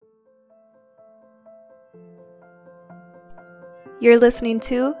You're listening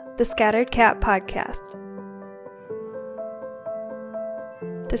to the Scattered Cat Podcast.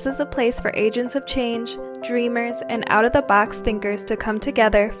 This is a place for agents of change, dreamers, and out-of-the-box thinkers to come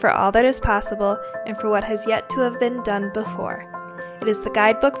together for all that is possible and for what has yet to have been done before. It is the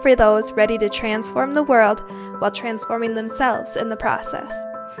guidebook for those ready to transform the world while transforming themselves in the process.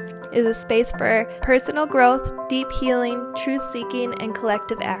 It is a space for personal growth, deep healing, truth-seeking, and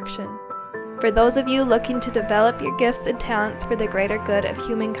collective action. For those of you looking to develop your gifts and talents for the greater good of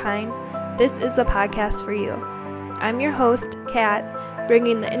humankind, this is the podcast for you. I'm your host, Kat,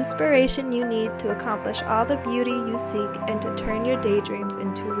 bringing the inspiration you need to accomplish all the beauty you seek and to turn your daydreams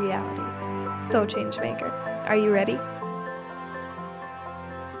into reality. So, changemaker, are you ready?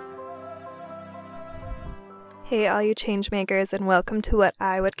 Hey, all you changemakers, and welcome to what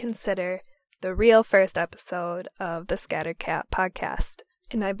I would consider the real first episode of the Scattered Cat Podcast.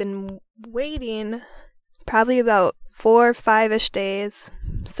 And I've been waiting probably about 4 or 5-ish days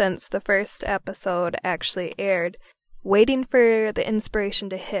since the first episode actually aired, waiting for the inspiration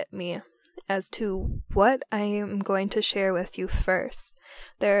to hit me as to what I am going to share with you first.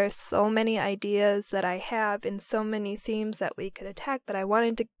 There are so many ideas that I have and so many themes that we could attack, but I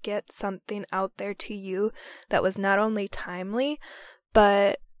wanted to get something out there to you that was not only timely,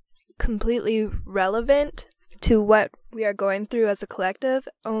 but completely relevant to what we are going through as a collective,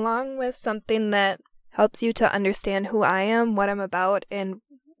 along with something that helps you to understand who I am, what I'm about, and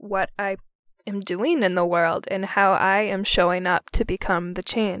what I am doing in the world, and how I am showing up to become the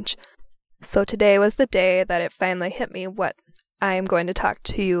change. So today was the day that it finally hit me what I am going to talk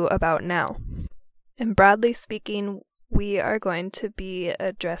to you about now. And broadly speaking, we are going to be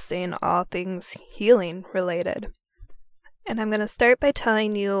addressing all things healing related. And I'm going to start by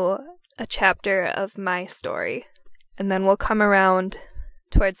telling you a chapter of my story, and then we'll come around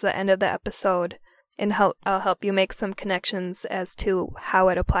towards the end of the episode and I'll help you make some connections as to how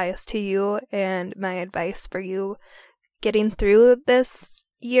it applies to you and my advice for you getting through this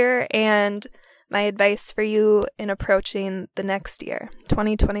year and my advice for you in approaching the next year,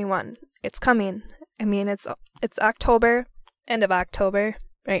 2021. It's coming. I mean, it's October, end of October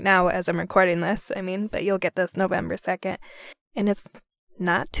right now as I'm recording this, but you'll get this November 2nd. And it's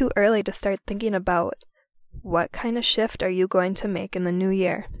not too early to start thinking about what kind of shift are you going to make in the new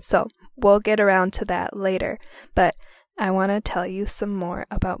year. So we'll get around to that later, but I want to tell you some more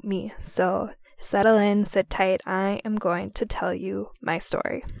about me. So settle in, sit tight. I am going to tell you my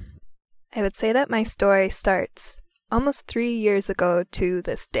story. I would say that my story starts almost 3 years ago to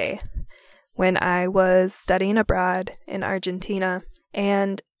this day, when I was studying abroad in Argentina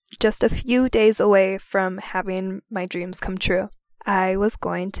and just a few days away from having my dreams come true. I was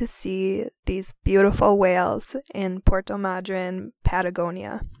going to see these beautiful whales in Puerto Madryn,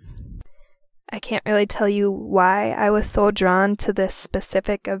 Patagonia. I can't really tell you why I was so drawn to this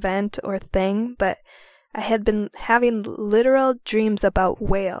specific event or thing, but I had been having literal dreams about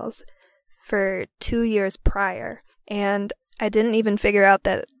whales for 2 years prior, and I didn't even figure out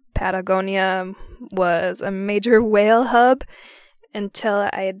that Patagonia was a major whale hub until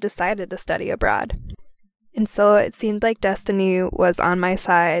I had decided to study abroad. And so it seemed like destiny was on my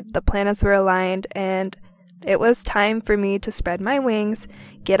side, the planets were aligned, and it was time for me to spread my wings,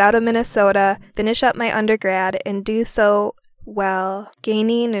 get out of Minnesota, finish up my undergrad, and do so while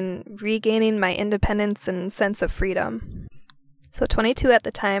gaining and regaining my independence and sense of freedom. So 22 at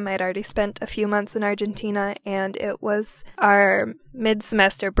the time, I'd already spent a few months in Argentina, and it was our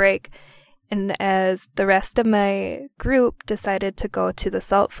mid-semester break. And as the rest of my group decided to go to the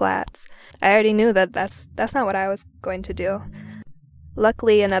salt flats, I already knew that that's not what I was going to do.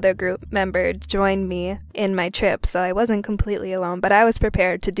 Luckily, another group member joined me in my trip, so I wasn't completely alone, but I was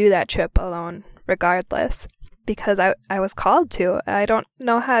prepared to do that trip alone regardless, because I was called to. I don't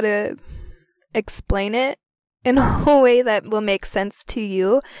know how to explain it in a way that will make sense to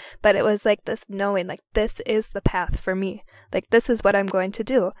you, but it was like this knowing, like, this is the path for me. Like, this is what I'm going to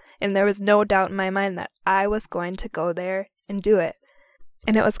do. And there was no doubt in my mind that I was going to go there and do it.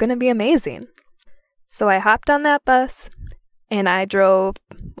 And it was going to be amazing. So I hopped on that bus and I drove,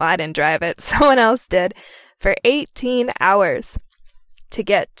 well, I didn't drive it, someone else did, for 18 hours to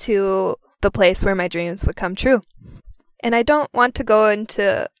get to the place where my dreams would come true. And I don't want to go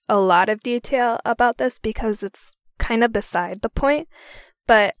into a lot of detail about this because it's kind of beside the point,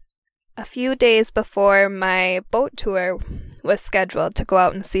 but a few days before my boat tour was scheduled to go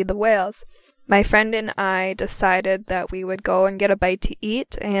out and see the whales, my friend and I decided that we would go and get a bite to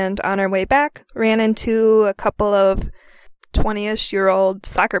eat, and on our way back, ran into a couple of 20-ish-year-old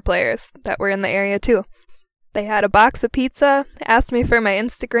soccer players that were in the area too. They had a box of pizza, asked me for my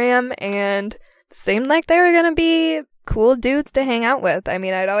Instagram, and seemed like they were going to be cool dudes to hang out with. I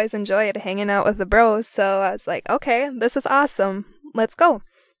mean, I'd always enjoyed hanging out with the bros, so I was like, okay, this is awesome. Let's go.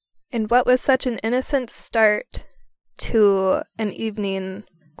 And what was such an innocent start to an evening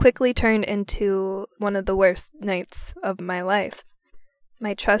quickly turned into one of the worst nights of my life.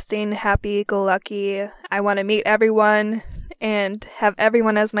 My trusting, happy-go-lucky, I want to meet everyone and have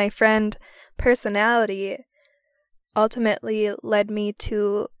everyone as my friend personality ultimately led me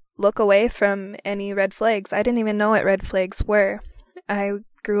to look away from any red flags. I didn't even know what red flags were. I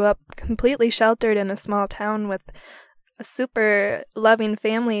grew up completely sheltered in a small town with a super loving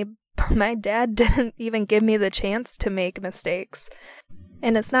family. My dad didn't even give me the chance to make mistakes.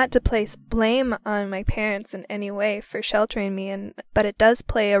 And it's not to place blame on my parents in any way for sheltering me, but it does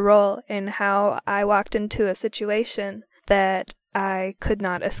play a role in how I walked into a situation that I could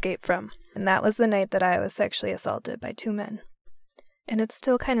not escape from. And that was the night that I was sexually assaulted by 2 men. And it's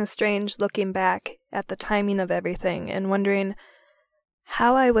still kind of strange looking back at the timing of everything and wondering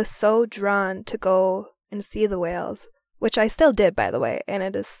how I was so drawn to go and see the whales, which I still did, by the way, and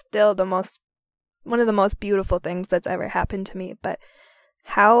it is still one of the most beautiful things that's ever happened to me. But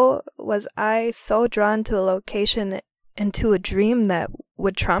how was I so drawn to a location and to a dream that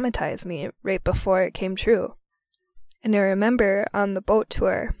would traumatize me right before it came true? And I remember on the boat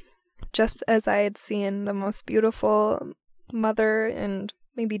tour, just as I had seen the most beautiful mother and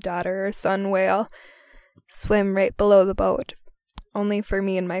maybe daughter or son whale swim right below the boat, only for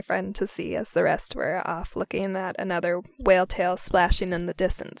me and my friend to see as the rest were off looking at another whale tail splashing in the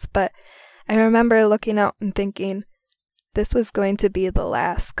distance. But I remember looking out and thinking, this was going to be the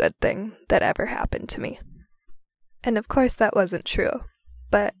last good thing that ever happened to me. And of course that wasn't true,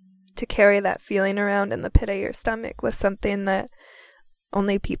 but to carry that feeling around in the pit of your stomach was something that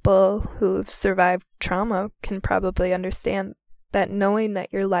only people who've survived trauma can probably understand, that knowing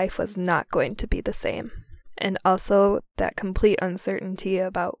that your life was not going to be the same. And also that complete uncertainty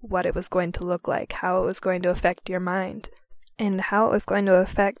about what it was going to look like, how it was going to affect your mind, and how it was going to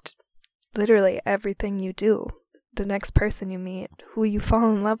affect literally everything you do. The next person you meet, who you fall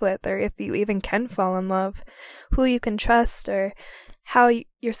in love with, or if you even can fall in love, who you can trust, or how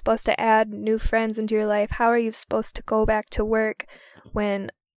you're supposed to add new friends into your life. How are you supposed to go back to work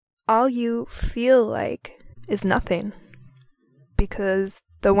when all you feel like is nothing? Because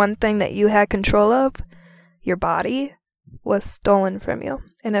the one thing that you had control of, your body, was stolen from you.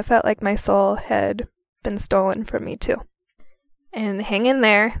 And it felt like my soul had been stolen from me too. And hang in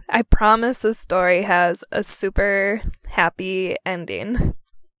there. I promise this story has a super happy ending.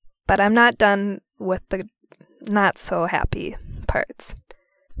 But I'm not done with the not so happy parts.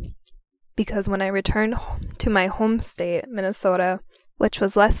 Because when I returned to my home state, Minnesota, which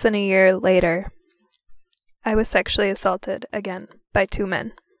was less than a year later, I was sexually assaulted again by 2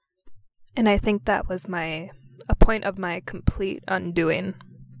 men. And I think that was a point of my complete undoing.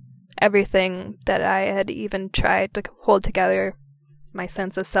 Everything that I had even tried to hold together, my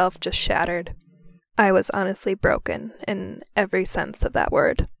sense of self just shattered. I was honestly broken in every sense of that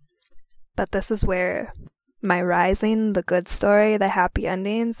word. But this is where my rising, the good story, the happy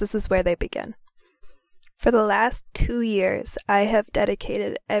endings, this is where they begin. For the last 2 years, I have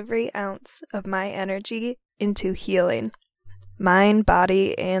dedicated every ounce of my energy into healing, mind,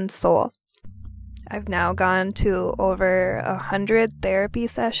 body, and soul. I've now gone to over 100 therapy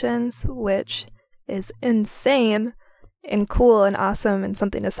sessions, which is insane and cool and awesome and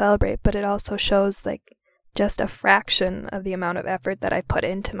something to celebrate, but it also shows just a fraction of the amount of effort that I put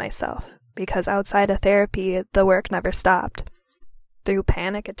into myself, because outside of therapy, the work never stopped. Through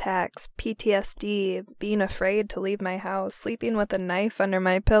panic attacks, PTSD, being afraid to leave my house, sleeping with a knife under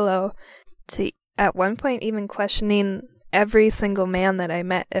my pillow, to at one point even questioning every single man that I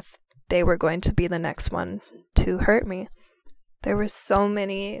met if they were going to be the next one to hurt me. There were so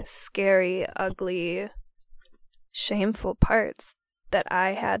many scary, ugly, shameful parts that I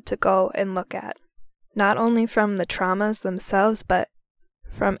had to go and look at. Not only from the traumas themselves, but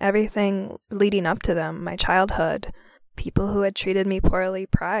from everything leading up to them, my childhood, people who had treated me poorly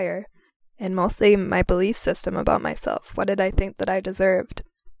prior, and mostly my belief system about myself. What did I think that I deserved?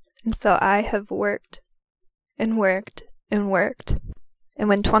 And so I have worked and worked and worked. And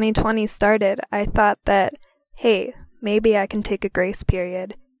when 2020 started, I thought that, hey, maybe I can take a grace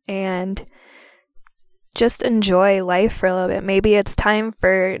period and just enjoy life for a little bit. Maybe it's time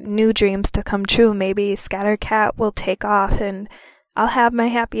for new dreams to come true. Maybe Scattercat will take off and I'll have my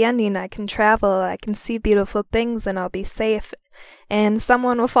happy ending. I can travel, I can see beautiful things, and I'll be safe. And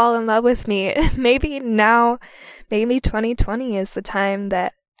someone will fall in love with me. Maybe 2020 is the time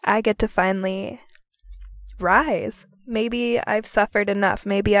that I get to finally rise. Maybe I've suffered enough.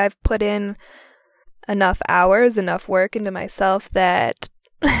 Maybe I've put in enough hours, enough work into myself that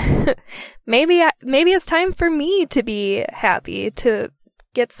maybe it's time for me to be happy, to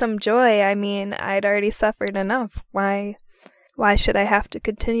get some joy. I mean, I'd already suffered enough. Why should I have to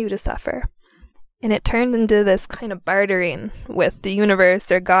continue to suffer? And it turned into this kind of bartering with the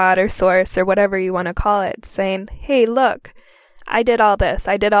universe or God or source or whatever you want to call it, saying, hey, look, I did all this.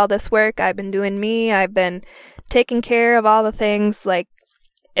 I did all this work. I've been doing me. I've been taking care of all the things. Like,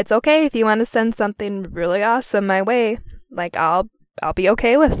 it's okay if you want to send something really awesome my way. Like, I'll be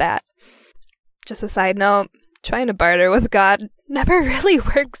okay with that. Just a side note, trying to barter with God never really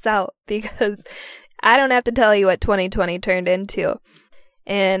works out because I don't have to tell you what 2020 turned into.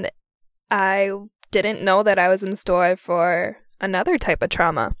 And I didn't know that I was in store for another type of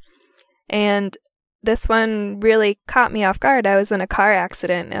trauma. And this one really caught me off guard. I was in a car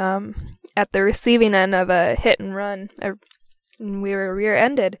accident at the receiving end of a hit and run. We were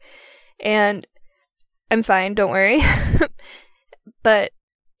rear-ended. And I'm fine, don't worry. But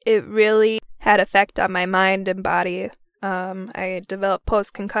it really had effect on my mind and body. I developed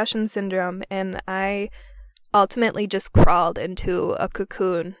post-concussion syndrome, and I ultimately just crawled into a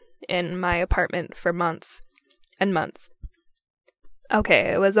cocoon in my apartment for months and months.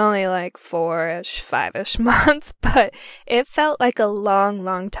 Okay, it was only like 4-ish, 5-ish months, but it felt like a long,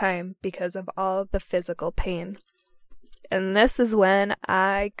 long time because of all the physical pain. And this is when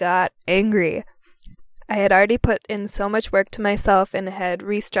I got angry. I had already put in so much work to myself and had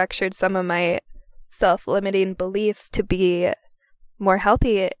restructured some of my self-limiting beliefs to be more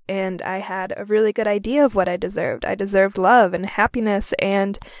healthy, and I had a really good idea of what I deserved. I deserved love and happiness,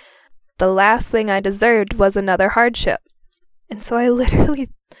 and the last thing I deserved was another hardship. And so I literally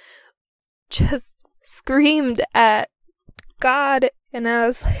just screamed at God, and I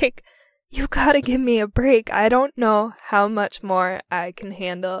was like, you gotta give me a break. I don't know how much more I can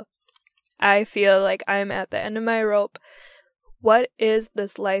handle. I feel like I'm at the end of my rope. What is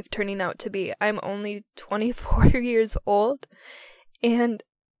this life turning out to be? I'm only 24 years old, and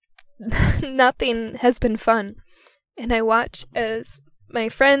nothing has been fun. And I watch as my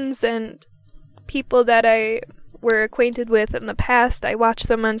friends and people that I were acquainted with in the past, I watch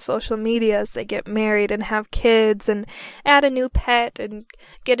them on social media as they get married and have kids and add a new pet and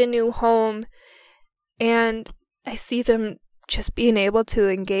get a new home. And I see them just being able to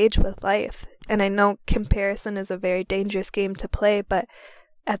engage with life. And I know comparison is a very dangerous game to play, but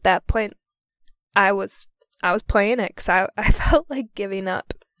at that point, I was playing it because I felt like giving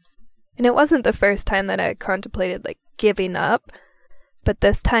up. And it wasn't the first time that I contemplated like giving up, but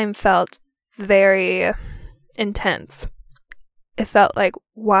this time felt very intense. It felt like,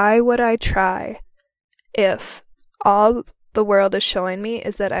 why would I try if all the world is showing me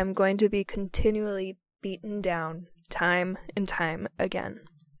is that I'm going to be continually beaten down time and time again?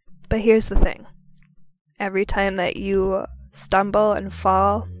 But here's the thing. Every time that you stumble and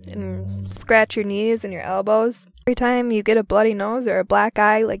fall and scratch your knees and your elbows, every time you get a bloody nose or a black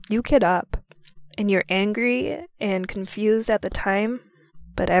eye, like, you get up and you're angry and confused at the time.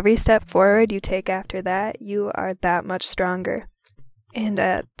 But every step forward you take after that, you are that much stronger. And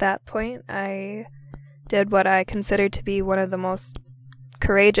at that point, I did what I considered to be one of the most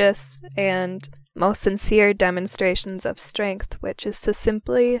courageous and most sincere demonstrations of strength, which is to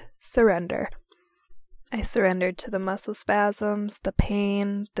simply surrender. I surrendered to the muscle spasms, the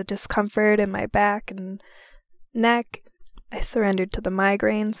pain, the discomfort in my back and neck. I surrendered to the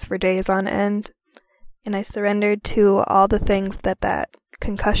migraines for days on end. And I surrendered to all the things that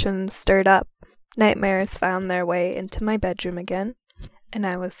concussion stirred up. Nightmares found their way into my bedroom again, and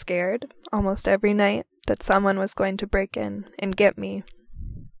I was scared almost every night that someone was going to break in and get me.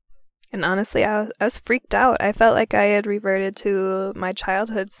 And honestly, I was freaked out. I felt like I had reverted to my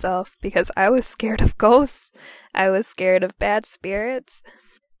childhood self because I was scared of ghosts. I was scared of bad spirits.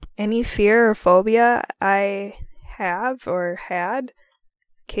 Any fear or phobia I have or had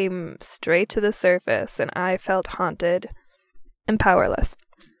came straight to the surface, and I felt haunted and powerless.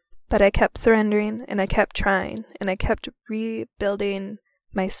 But I kept surrendering, and I kept trying, and I kept rebuilding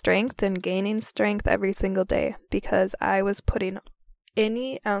my strength and gaining strength every single day because I was putting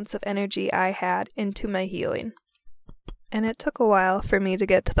any ounce of energy I had into my healing. And it took a while for me to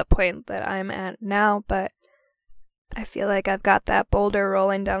get to the point that I'm at now, but I feel like I've got that boulder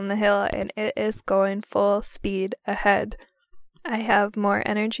rolling down the hill, and it is going full speed ahead. I have more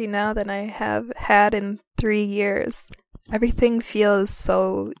energy now than I have had in 3 years. Everything feels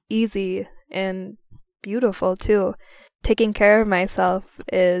so easy and beautiful, too. Taking care of myself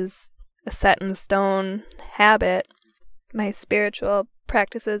is a set-in-stone habit. My spiritual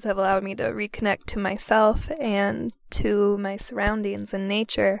practices have allowed me to reconnect to myself and to my surroundings and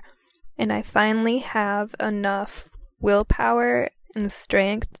nature. And I finally have enough willpower and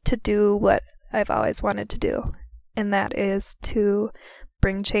strength to do what I've always wanted to do. And that is to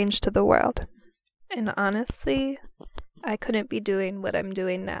bring change to the world. And honestly, I couldn't be doing what I'm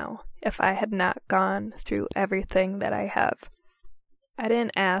doing now if I had not gone through everything that I have. I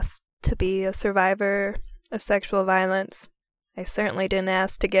didn't ask to be a survivor of sexual violence. I certainly didn't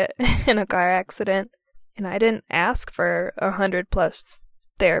ask to get in a car accident. And I didn't ask for 100+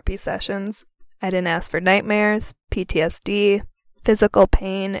 therapy sessions. I didn't ask for nightmares, PTSD, physical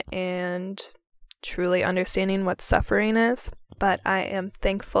pain, and truly understanding what suffering is. But I am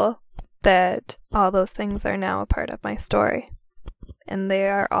thankful that all those things are now a part of my story. And they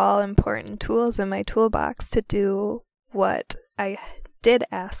are all important tools in my toolbox to do what I did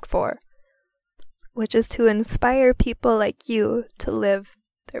ask for, which is to inspire people like you to live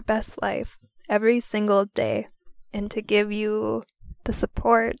their best life every single day, and to give you the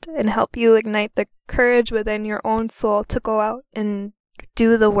support and help you ignite the courage within your own soul to go out and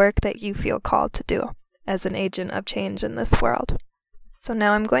do the work that you feel called to do as an agent of change in this world. So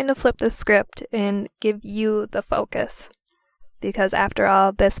now I'm going to flip the script and give you the focus, because after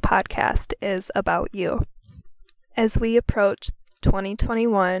all, this podcast is about you. As we approach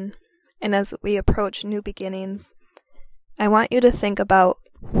 2021 and as we approach new beginnings, I want you to think about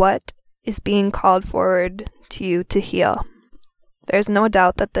what is being called forward to you to heal. There's no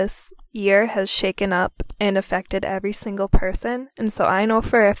doubt that this year has shaken up and affected every single person, and so I know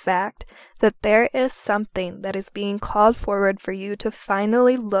for a fact that there is something that is being called forward for you to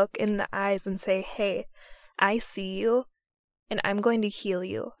finally look in the eyes and say, hey, I see you, and I'm going to heal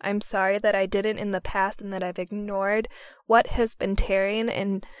you. I'm sorry that I didn't in the past and that I've ignored what has been tearing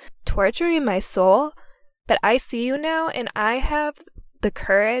and torturing my soul, but I see you now, and I have the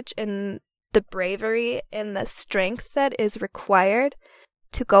courage and the bravery and the strength that is required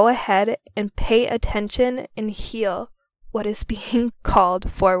to go ahead and pay attention and heal what is being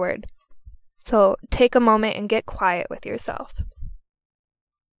called forward. So take a moment and get quiet with yourself.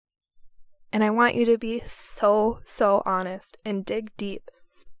 And I want you to be so honest and dig deep.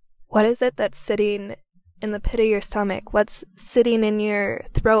 What is it that's sitting in the pit of your stomach? What's sitting in your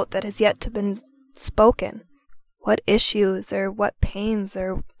throat that has yet to be spoken? What issues or what pains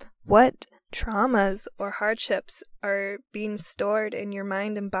or what traumas or hardships are being stored in your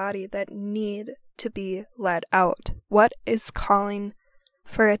mind and body that need to be let out? What is calling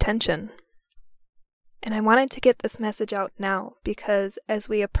for attention? And I wanted to get this message out now because as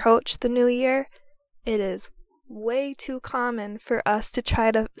we approach the new year, it is way too common for us to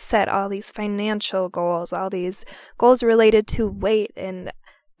try to set all these financial goals, all these goals related to weight and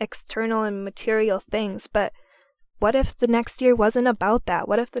external and material things. But what if the next year wasn't about that?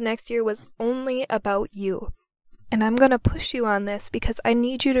 What if the next year was only about you? And I'm going to push you on this because I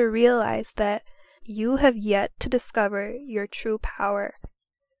need you to realize that you have yet to discover your true power.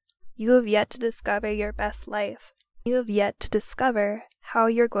 You have yet to discover your best life. You have yet to discover how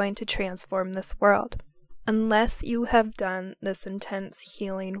you're going to transform this world unless you have done this intense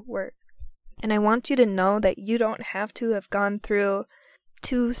healing work. And I want you to know that you don't have to have gone through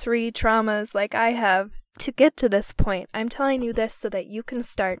 2-3 traumas like I have to get to this point. I'm telling you this so that you can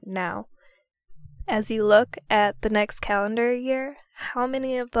start now. As you look at the next calendar year, how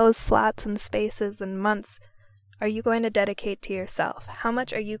many of those slots and spaces and months are you going to dedicate to yourself? How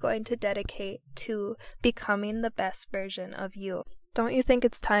much are you going to dedicate to becoming the best version of you? Don't you think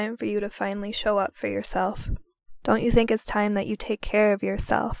it's time for you to finally show up for yourself? Don't you think it's time that you take care of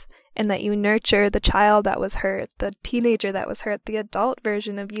yourself and that you nurture the child that was hurt, the teenager that was hurt, the adult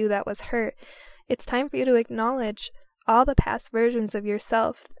version of you that was hurt? It's time for you to acknowledge all the past versions of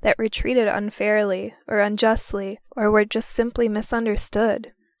yourself that were treated unfairly or unjustly or were just simply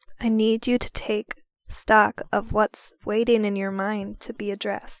misunderstood. I need you to take stock of what's waiting in your mind to be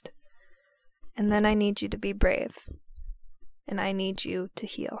addressed. And then I need you to be brave. And I need you to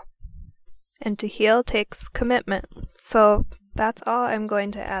heal. And to heal takes commitment. So that's all I'm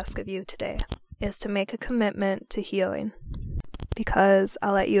going to ask of you today, is to make a commitment to healing. Because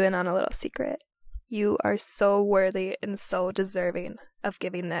I'll let you in on a little secret. You are so worthy and so deserving of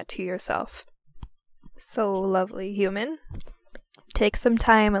giving that to yourself. So lovely, human. Take some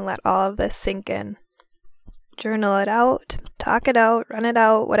time and let all of this sink in. Journal it out, talk it out, run it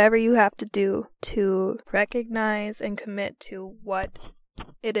out, whatever you have to do to recognize and commit to what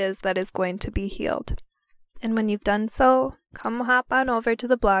it is that is going to be healed. And when you've done so, come hop on over to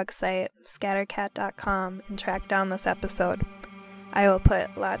the blog site, scattercat.com, and track down this episode. I will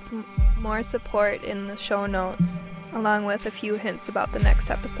put lots more support in the show notes, along with a few hints about the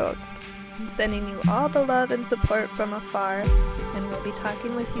next episodes. I'm sending you all the love and support from afar, and we'll be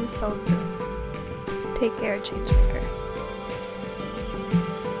talking with you so soon. Take care, Changemaker.